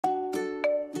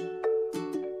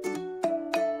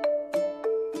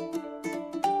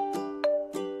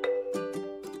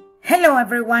Hello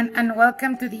everyone and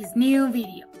welcome to this new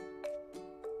video.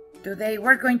 Today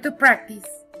we're going to practice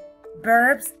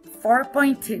Verbs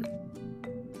 4.2.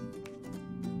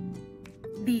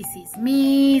 This is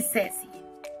me, Cecy.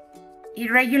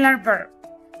 Irregular verb.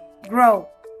 Grow,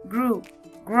 grew,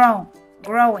 grown,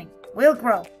 growing, will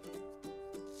grow.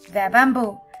 The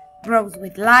bamboo grows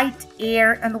with light,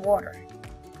 air, and water.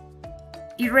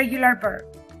 Irregular verb.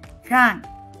 Hang,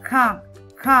 hung,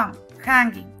 hung,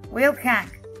 hanging, will hang.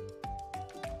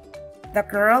 The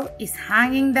girl is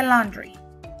hanging the laundry.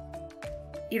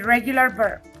 Irregular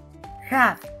verb.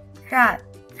 Have, had,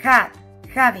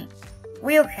 having,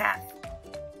 will have.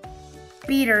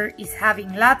 Peter is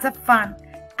having lots of fun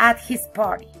at his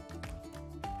party.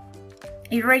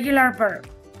 Irregular verb.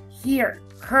 Hear,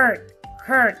 heard,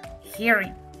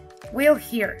 hearing, will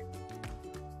hear.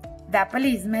 The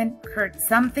policeman heard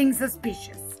something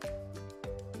suspicious.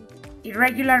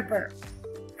 Irregular verb.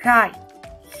 Hide,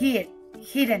 hid,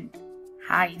 hidden,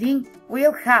 hiding,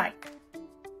 will hide.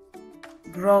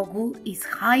 Grogu is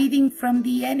hiding from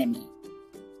the enemy.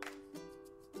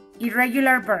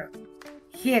 Irregular verb.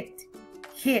 Hit,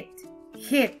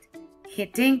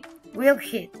 hitting, will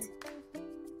hit.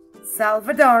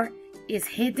 Salvador is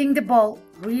hitting the ball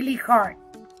really hard.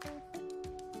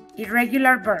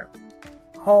 Irregular verb.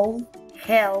 Hold,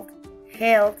 held,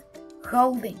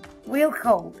 holding, will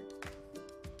hold.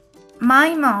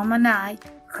 My mom and I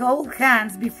hold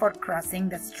hands before crossing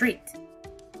the street.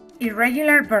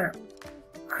 Irregular verb.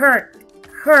 Hurt,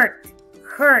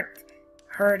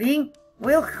 hurting,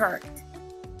 will hurt.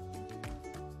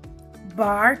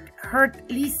 Bart hurt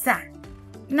Lisa.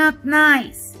 Not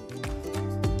nice.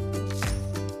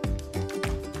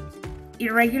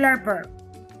 Irregular verb.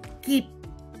 Keep,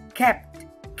 kept,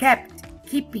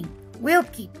 keeping, will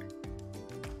keep.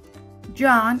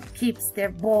 John keeps their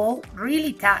ball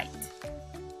really tight.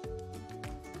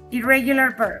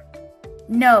 Irregular verb.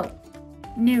 Know,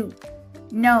 knew,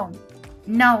 known,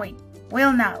 knowing,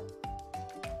 will know.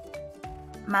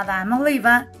 Madame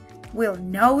Oliva will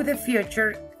know the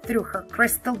future through her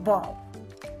crystal ball.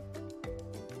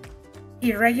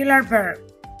 Irregular verb.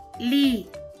 Lead,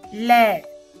 led,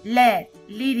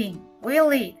 leading, will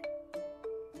lead.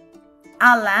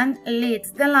 Alan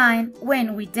leads the line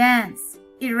when we dance.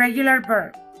 Irregular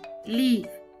verb. Leave,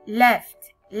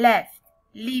 left,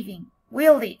 leaving,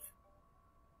 will leave.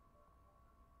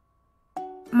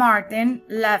 Martin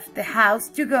left the house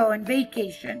to go on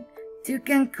vacation to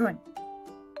Cancun.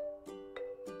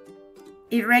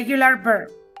 Irregular verb.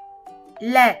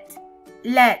 Let,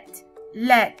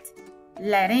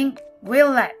 letting,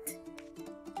 will let.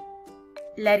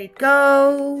 Let it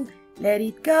go,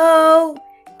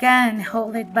 can't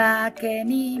hold it back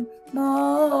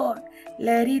anymore.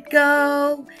 Let it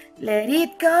go,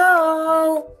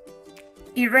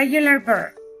 Irregular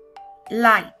verb.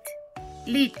 Light,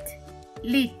 lit,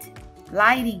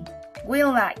 lighting,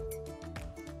 will light.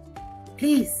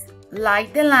 Please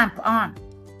light the lamp on.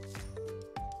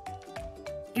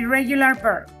 Irregular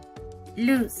verb.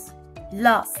 Lose,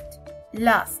 lost,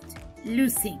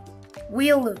 losing,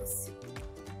 will lose.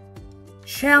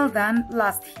 Sheldon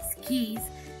lost his keys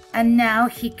and now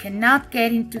he cannot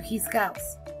get into his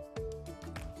house.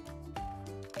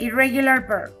 Irregular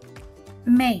verb.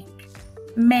 Make,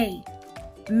 made,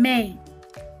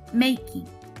 making,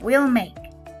 will make.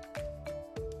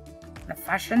 The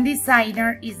fashion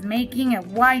designer is making a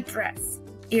white dress.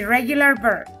 Irregular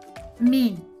verb.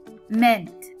 Mean,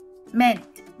 meant,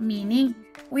 meaning,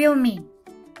 will mean.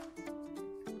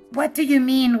 What do you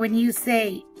mean when you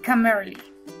say come early?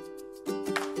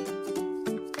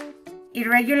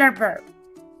 Irregular verb.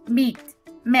 Meet,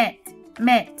 met,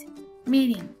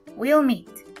 meeting, will meet.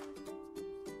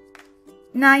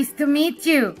 Nice to meet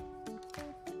you.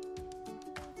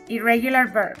 Irregular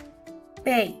verb.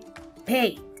 Pay,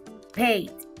 paid,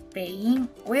 paying,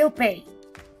 will pay.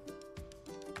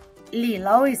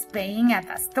 Lilo is paying at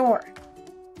the store.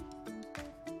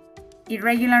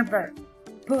 Irregular verb.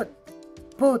 Put,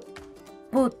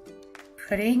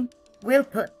 putting, will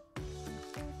put.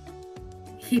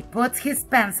 He puts his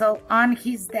pencil on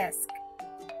his desk.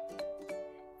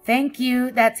 Thank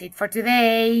you, that's it for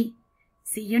today.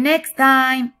 See you next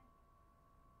time.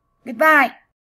 Goodbye.